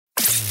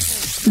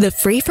The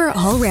Free for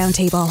All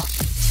Roundtable.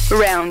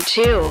 Round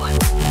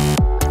 2.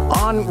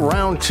 On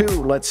round 2,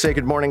 let's say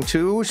good morning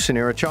to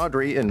Sunira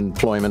Chaudhri,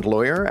 employment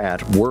lawyer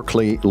at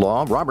Workley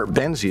Law. Robert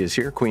Benzie is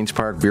here, Queen's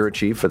Park bureau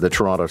chief of the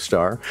Toronto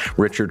Star.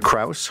 Richard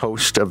Crouse,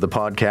 host of the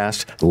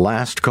podcast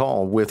Last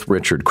Call with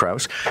Richard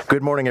Crouse.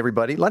 Good morning,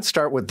 everybody. Let's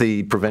start with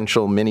the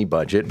provincial mini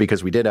budget,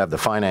 because we did have the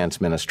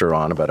finance minister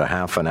on about a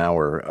half an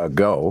hour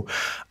ago.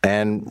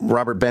 And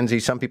Robert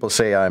Benzie, some people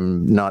say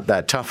I'm not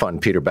that tough on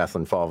Peter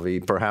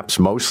Bethlenfalvy, perhaps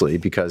mostly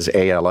because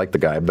A, I like the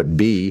guy, but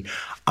B,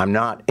 I'm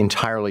not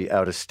entirely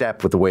out of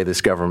step with the way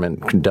this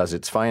government does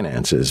its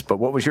finances. But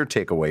what was your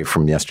takeaway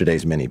from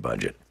yesterday's mini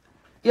budget?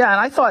 Yeah,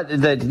 and I thought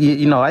that,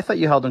 I thought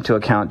you held him to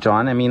account,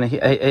 John. I mean,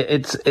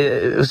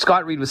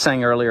 Scott Reid was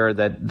saying earlier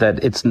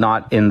that it's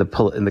not in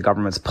the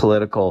government's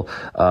political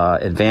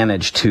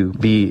advantage to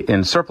be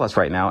in surplus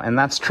right now, and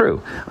that's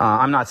true.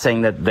 I'm not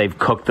saying that they've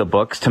cooked the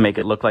books to make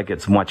it look like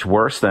it's much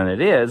worse than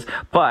it is,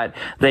 but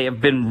they have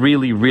been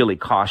really, really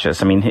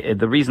cautious. I mean,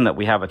 the reason that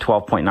we have a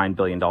 $12.9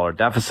 billion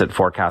deficit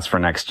forecast for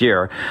next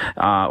year,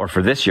 or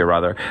for this year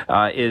rather,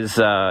 is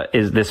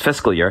this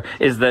fiscal year,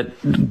 is that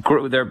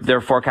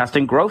they're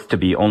forecasting growth to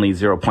be only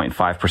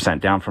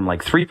 0.5%, down from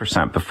like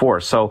 3% before.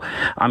 So,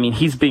 I mean,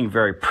 he's being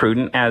very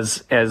prudent,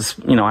 as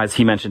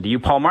he mentioned to you.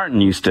 Paul Martin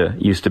used to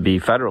be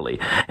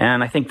federally,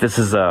 and I think this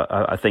is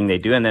a thing they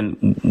do. And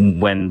then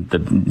when the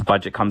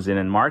budget comes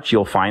in March,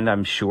 you'll find,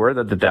 I'm sure,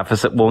 that the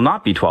deficit will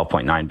not be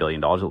 $12.9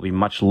 billion. It will be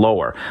much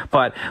lower.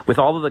 But with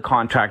all of the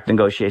contract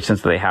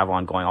negotiations that they have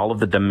ongoing, all of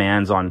the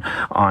demands on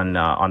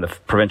the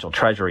provincial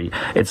treasury,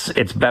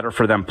 it's better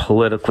for them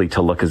politically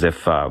to look as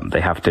if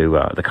they have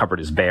to the cupboard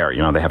is bare.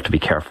 They have to be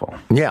careful.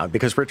 Yeah,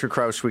 because Richard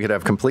Crouse, we could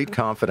have complete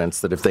confidence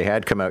that if they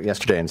had come out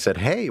yesterday and said,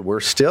 hey, we're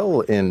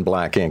still in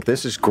black ink,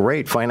 this is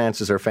great,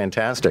 finances are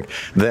fantastic,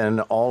 then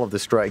all of the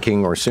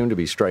striking or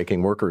soon-to-be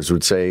striking workers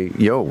would say,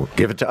 yo,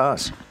 give it to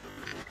us.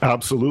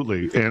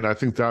 Absolutely. And I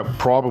think that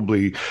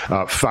probably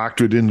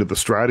factored into the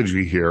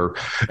strategy here.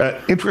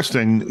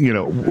 Interesting,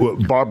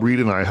 Bob Reid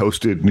and I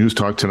hosted News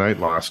Talk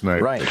Tonight last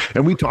night. Right.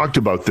 And we talked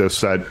about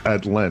this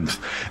at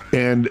length.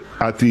 And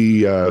at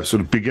the sort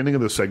of beginning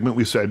of the segment,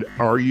 we said,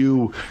 are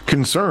you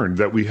concerned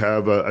that we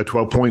have a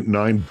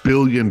 $12.9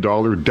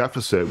 billion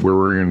deficit where we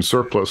were in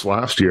surplus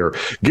last year?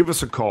 Give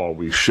us a call.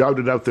 We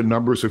shouted out the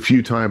numbers a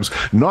few times.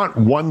 Not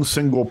one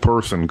single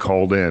person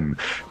called in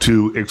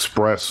to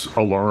express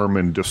alarm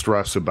and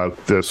distress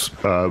about this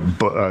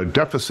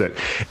deficit.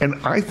 And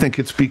I think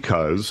it's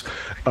because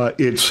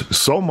it's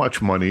so much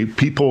money,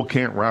 people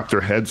can't wrap their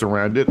heads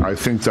around it. I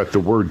think that the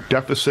word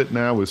deficit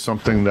now is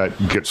something that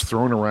gets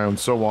thrown around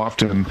so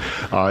often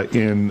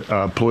in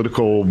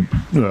political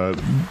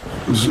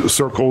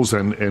circles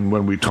and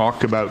when we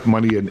talk about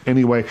money in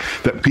any way,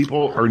 that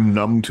people are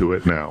numb to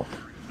it now.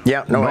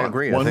 Yeah, no, I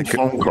agree. One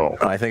phone call.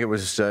 I think it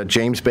was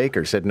James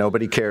Baker said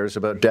nobody cares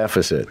about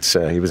deficits.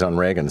 He was on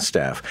Reagan's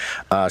staff.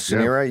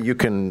 Sunira, you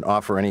can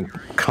offer any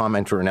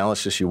comment or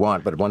analysis you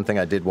want, but one thing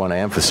I did want to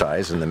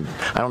emphasize, and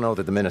I don't know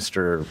that the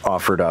minister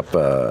offered up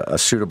a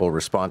suitable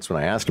response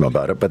when I asked him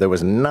about it, but there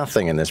was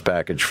nothing in this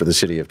package for the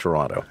City of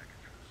Toronto.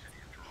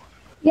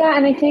 Yeah,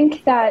 and I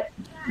think that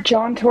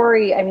John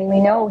Tory, we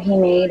know he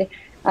made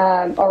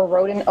or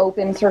wrote an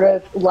open sort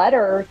of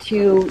letter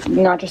to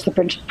not just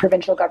the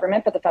provincial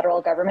government, but the federal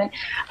government.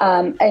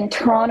 And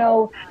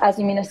Toronto, as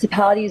a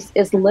municipality,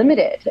 is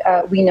limited.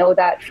 We know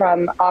that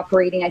from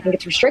operating, I think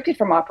it's restricted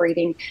from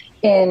operating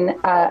in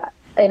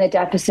a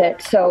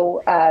deficit.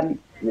 So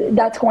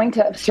that's going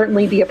to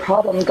certainly be a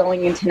problem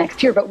going into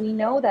next year. But we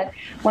know that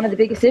one of the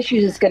biggest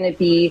issues is going to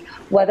be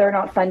whether or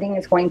not funding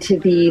is going to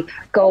be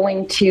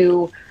going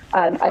to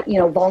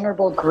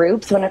vulnerable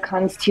groups when it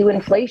comes to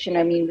inflation.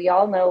 We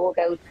all know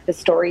about the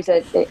stories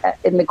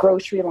in the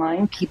grocery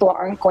line. People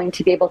aren't going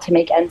to be able to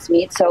make ends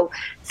meet. So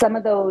some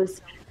of those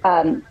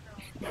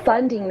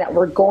funding that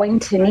we're going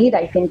to need,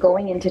 I think,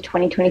 going into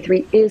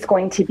 2023 is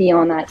going to be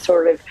on that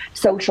sort of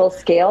social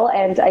scale.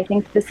 And I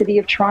think the City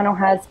of Toronto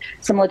has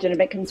some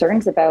legitimate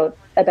concerns about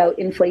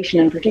inflation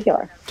in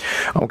particular.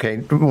 Okay,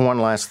 one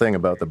last thing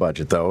about the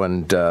budget, though,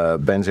 and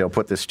Benzie, I'll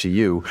put this to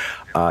you.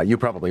 You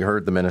probably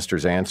heard the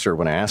minister's answer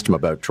when I asked him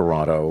about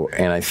Toronto,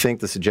 and I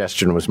think the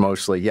suggestion was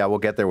mostly, yeah, we'll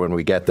get there when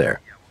we get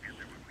there.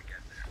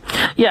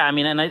 Yeah,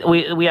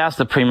 we asked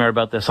the Premier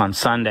about this on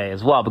Sunday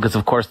as well, because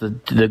of course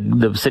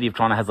the City of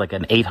Toronto has like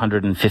an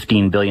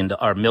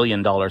 $815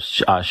 million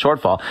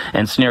shortfall,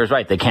 and Sunira's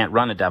right, they can't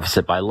run a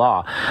deficit by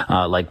law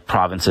like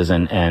provinces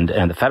and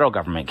the federal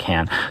government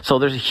can. So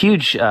there's a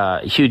huge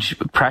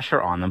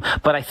pressure on them.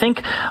 But I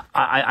think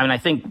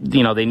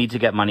they need to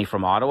get money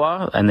from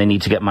Ottawa and they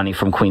need to get money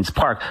from Queen's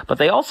Park, but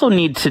they also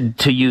need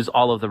to use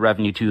all of the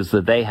revenue tools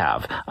that they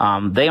have.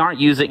 They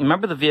aren't using.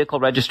 Remember the vehicle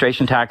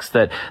registration tax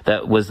that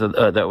was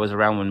was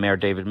around when Mayor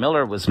David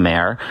Miller was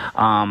mayor.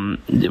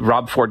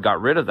 Rob Ford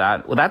got rid of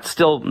that. Well,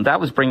 that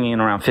was bringing in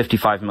around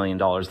 $55 million.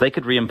 They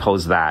could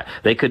reimpose that.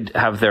 They could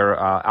have their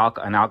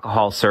an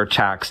alcohol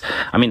surtax.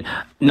 I mean,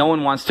 no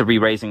one wants to be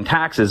raising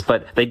taxes,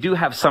 but they do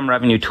have some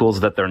revenue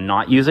tools that they're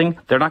not using.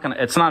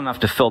 It's not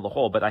enough to fill the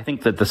hole, but I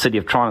think that the city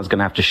of Toronto is going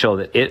to have to show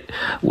that it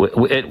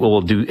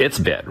will do its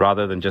bit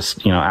rather than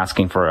just,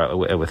 asking for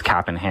with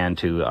cap in hand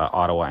to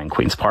Ottawa and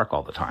Queen's Park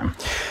all the time.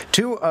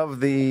 Two of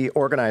the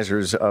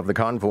organizers of the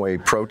convoy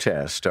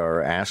protest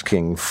are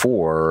asking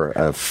for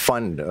a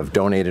fund of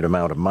donated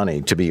amount of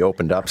money to be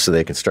opened up so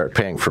they can start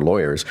paying for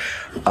lawyers.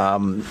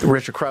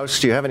 Richard Crouse,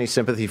 do you have any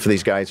sympathy for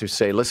these guys who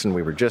say, listen,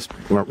 we were just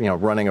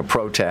running a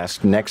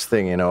protest. Next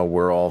thing you know,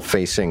 we're all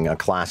facing a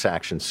class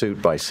action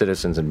suit by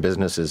citizens and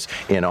businesses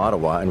in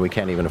Ottawa, and we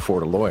can't even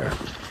afford a lawyer?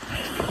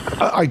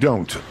 I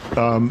don't.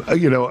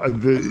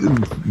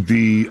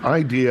 The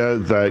idea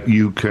that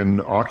you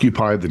can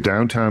occupy the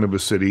downtown of a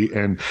city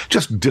and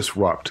just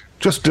disrupt.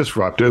 Let's put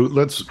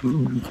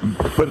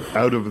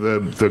out of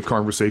the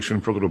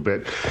conversation for a little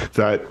bit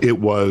that it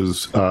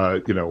was,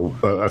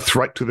 a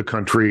threat to the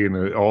country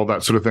and all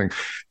that sort of thing.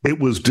 It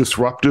was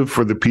disruptive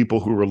for the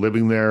people who were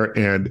living there,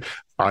 and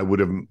I would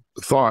have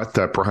thought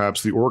that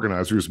perhaps the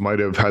organizers might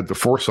have had the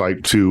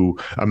foresight to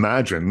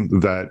imagine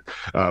that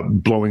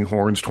blowing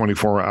horns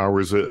 24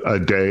 hours a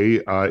day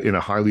in a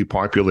highly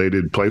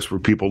populated place where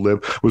people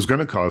live was going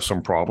to cause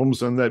some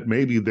problems, and that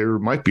maybe there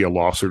might be a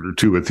lawsuit or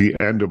two at the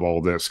end of all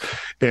this.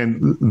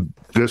 And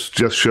this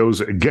just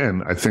shows,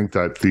 again, I think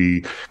that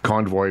the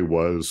convoy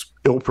was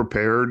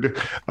ill-prepared.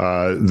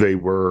 They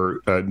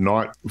were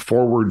not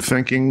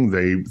forward-thinking.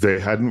 They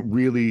hadn't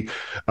really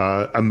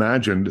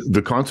imagined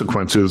the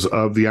consequences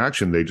of the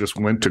action. They just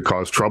went to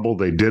cause trouble.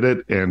 They did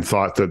it and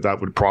thought that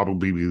would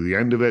probably be the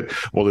end of it.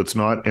 Well, it's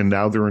not, and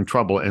now they're in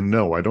trouble. And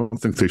no, I don't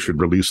think they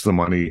should release the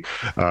money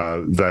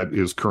that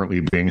is currently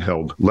being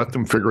held. Let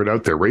them figure it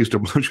out. They raised a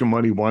bunch of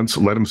money once.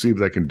 Let them see if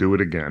they can do it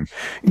again.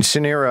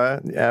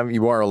 Sunira,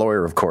 you are a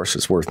lawyer, of course,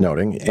 it's worth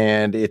noting,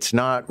 and it's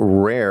not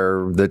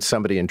rare that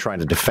somebody, in trying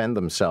to defend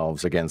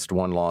themselves against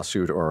one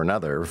lawsuit or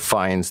another,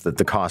 finds that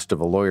the cost of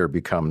a lawyer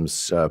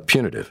becomes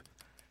punitive.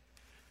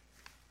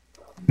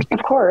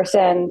 Of course,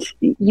 and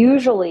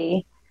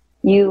usually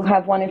you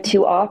have one of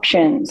two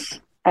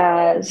options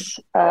as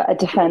a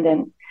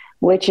defendant,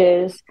 which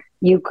is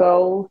you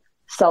go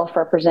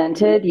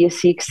self-represented, you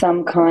seek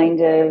some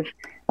kind of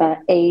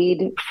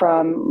aid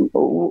from,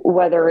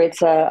 whether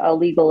it's a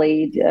legal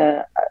aid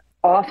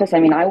office. I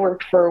mean, I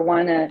worked for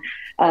one,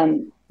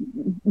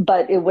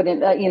 but it wouldn't,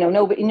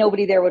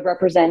 nobody there would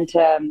represent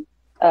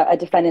a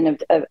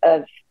defendant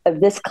of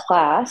this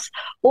class,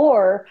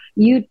 or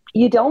you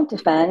don't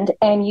defend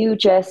and you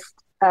just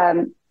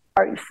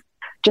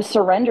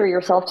surrender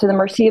yourself to the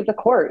mercy of the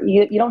court.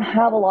 You don't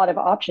have a lot of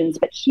options.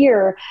 But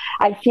here,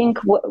 I think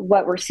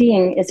what we're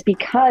seeing is,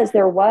 because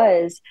there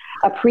was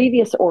a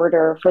previous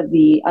order for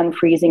the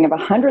unfreezing of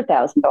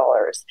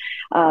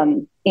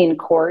 $100,000 in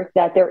court,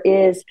 that there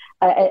is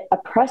a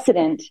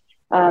precedent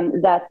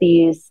that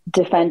these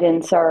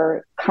defendants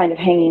are kind of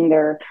hanging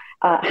their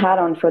hat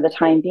on for the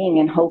time being,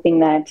 and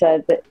hoping that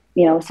a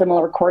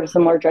similar court, a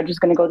similar judge is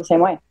going to go the same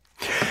way.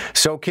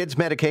 So kids'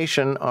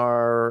 medication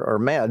or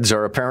meds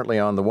are apparently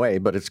on the way,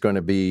 but it's going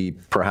to be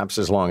perhaps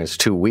as long as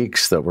 2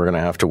 weeks that we're going to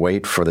have to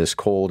wait for this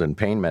cold and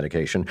pain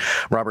medication.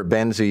 Robert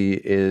Benzie,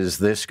 is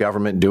this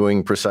government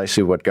doing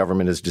precisely what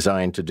government is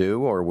designed to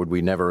do, or would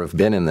we never have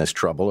been in this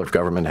trouble if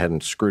government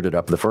hadn't screwed it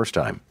up the first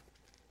time?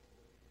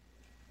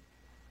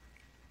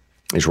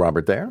 Is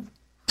Robert there?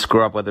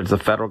 Screw up, whether it's the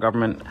federal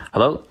government.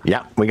 Hello?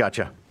 Yeah, we got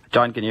you.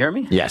 John, can you hear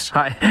me? Yes.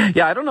 Hi.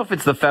 Yeah, I don't know if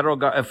it's the federal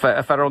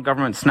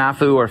government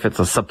snafu or if it's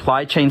a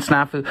supply chain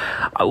snafu.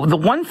 The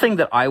one thing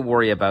that I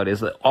worry about is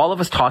that all of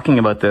us talking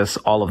about this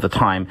all of the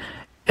time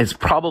is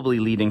probably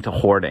leading to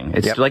hoarding.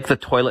 It's like the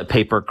toilet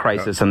paper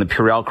crisis and the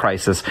Purell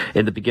crisis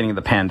in the beginning of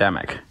the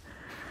pandemic.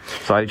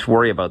 So I just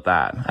worry about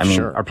that. I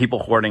mean, Are people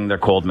hoarding their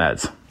cold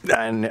meds?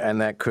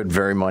 And that could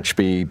very much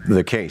be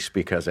the case,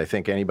 because I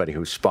think anybody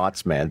who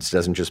spots meds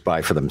doesn't just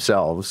buy for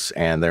themselves,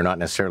 and they're not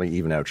necessarily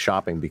even out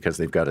shopping because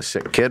they've got a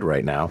sick kid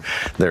right now.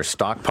 They're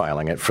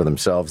stockpiling it for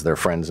themselves, their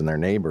friends, and their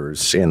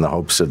neighbors in the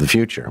hopes of the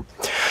future.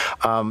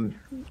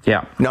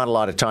 Not a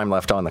lot of time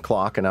left on the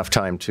clock, enough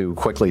time to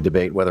quickly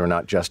debate whether or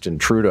not Justin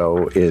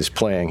Trudeau is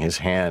playing his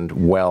hand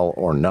well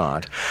or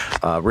not.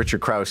 Richard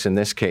Crouse, in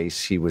this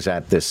case, he was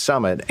at this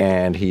summit,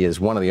 and he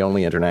is one of the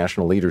only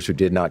international leaders who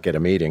did not get a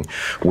meeting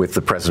with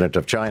the president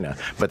of China.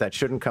 But that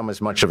shouldn't come as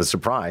much of a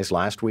surprise.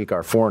 Last week,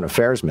 our foreign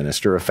affairs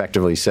minister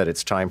effectively said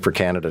it's time for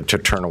Canada to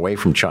turn away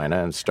from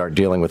China and start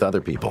dealing with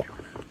other people.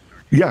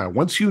 Yeah,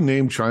 once you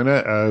name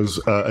China as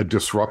a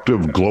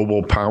disruptive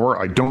global power,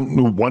 I don't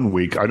know 1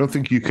 week. I don't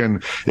think you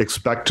can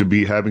expect to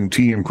be having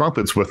tea and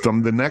crumpets with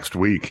them the next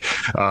week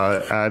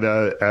at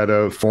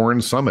a foreign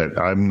summit.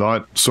 I'm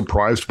not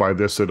surprised by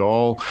this at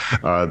all.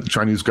 The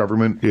Chinese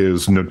government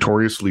is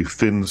notoriously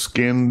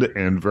thin-skinned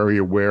and very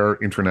aware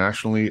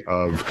internationally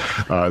of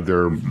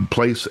their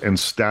place and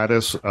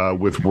status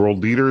with world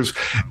leaders.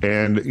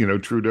 And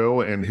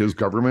Trudeau and his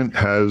government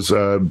has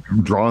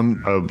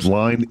drawn a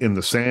line in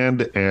the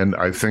sand, and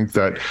I think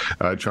that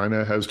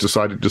China has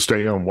decided to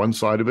stay on one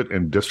side of it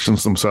and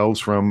distance themselves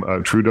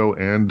from Trudeau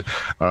and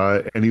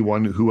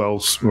anyone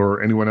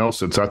else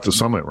that's at the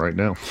summit right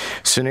now.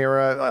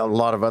 Sunira, a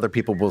lot of other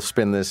people will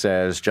spin this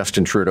as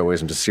Justin Trudeau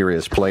isn't a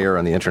serious player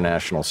on the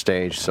international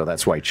stage, so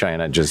that's why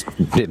China just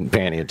didn't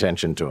pay any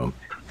attention to him.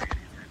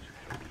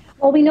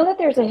 Well, we know that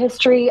there's a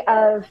history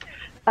of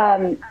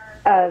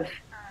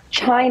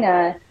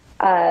China,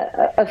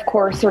 of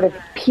course, sort of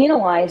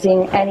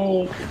penalizing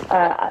any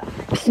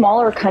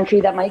smaller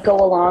country that might go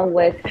along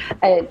with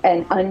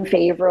an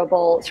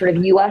unfavorable sort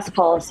of U.S.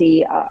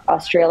 policy.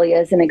 Australia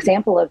is an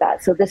example of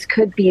that. So this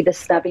could be the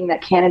snubbing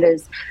that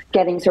Canada's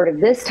getting sort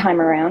of this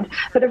time around.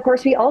 But of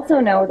course, we also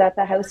know that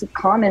the House of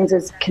Commons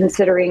is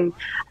considering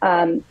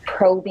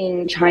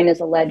probing China's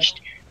alleged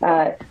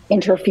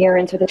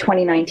interference with the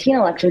 2019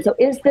 election. So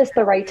is this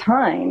the right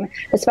time,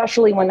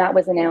 especially when that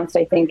was announced,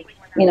 I think,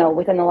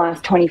 within the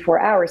last 24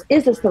 hours,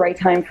 is this the right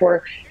time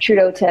for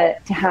Trudeau to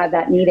have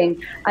that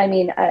meeting? I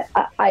mean,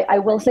 I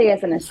will say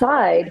as an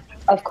aside,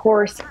 of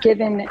course,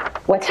 given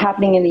what's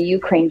happening in the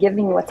Ukraine,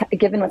 given what's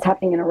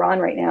happening in Iran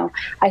right now,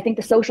 I think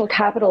the social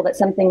capital that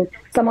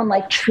someone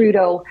like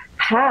Trudeau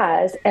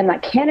has and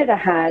that Canada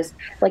has,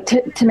 like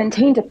to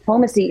maintain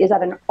diplomacy, is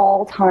at an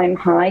all-time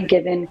high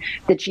given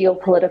the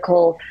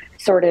geopolitical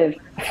sort of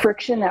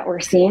friction that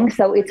we're seeing.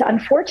 So it's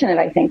unfortunate,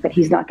 I think, that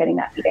he's not getting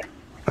that meeting.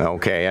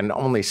 Okay, and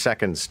only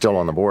seconds still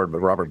on the board, but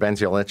Robert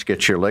Benzie, let's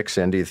get your licks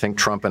in. Do you think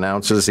Trump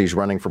announces he's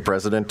running for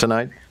president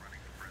tonight?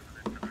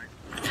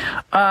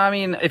 I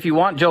mean, if you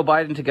want Joe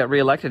Biden to get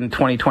reelected in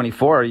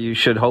 2024, you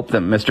should hope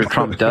that Mr.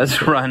 Trump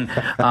does run,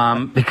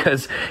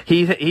 because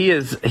he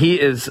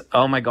is.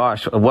 Oh my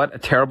gosh, what a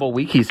terrible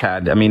week he's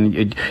had. I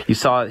mean, you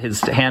saw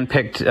his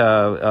handpicked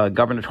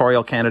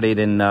gubernatorial candidate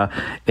in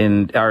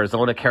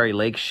Arizona, Kari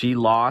Lake. She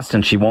lost,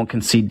 and she won't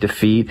concede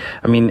defeat.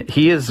 I mean,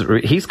 he's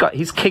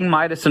King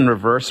Midas in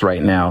reverse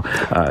right now,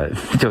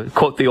 to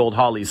quote the old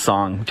Hollies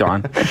song.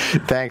 John,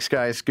 thanks,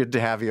 guys. Good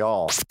to have you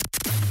all.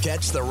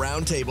 Catch the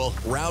Round Table,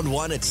 Round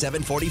 1 at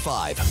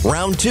 7:45,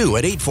 Round 2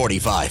 at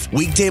 8:45.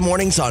 Weekday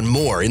mornings on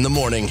More in the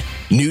Morning.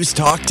 News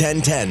Talk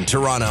 1010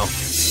 Toronto.